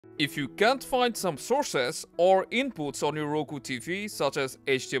If you can't find some sources or inputs on your Roku TV, such as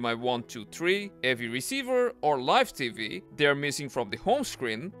HDMI 1, 2, 3, AV receiver, or live TV, they're missing from the home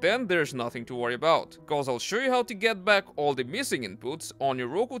screen, then there's nothing to worry about, cause I'll show you how to get back all the missing inputs on your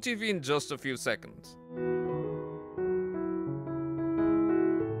Roku TV in just a few seconds.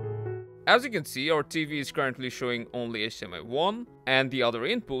 As you can see, our TV is currently showing only HDMI 1 and the other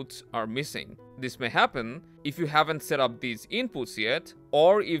inputs are missing. This may happen if you haven't set up these inputs yet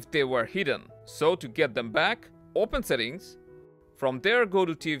or if they were hidden. So to get them back, open settings. From there go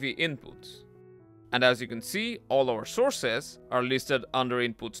to TV inputs. And as you can see, all our sources are listed under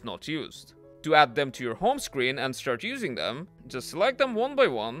inputs not used. To add them to your home screen and start using them, just select them one by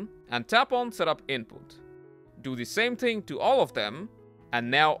one and tap on Setup Input. Do the same thing to all of them. And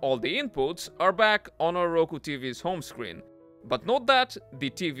now all the inputs are back on our Roku TV's home screen. But note that the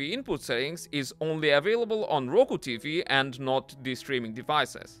TV input settings is only available on Roku TV and not the streaming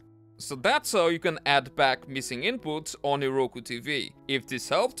devices. So that's how you can add back missing inputs on your Roku TV. If this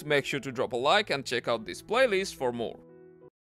helped, make sure to drop a like and check out this playlist for more.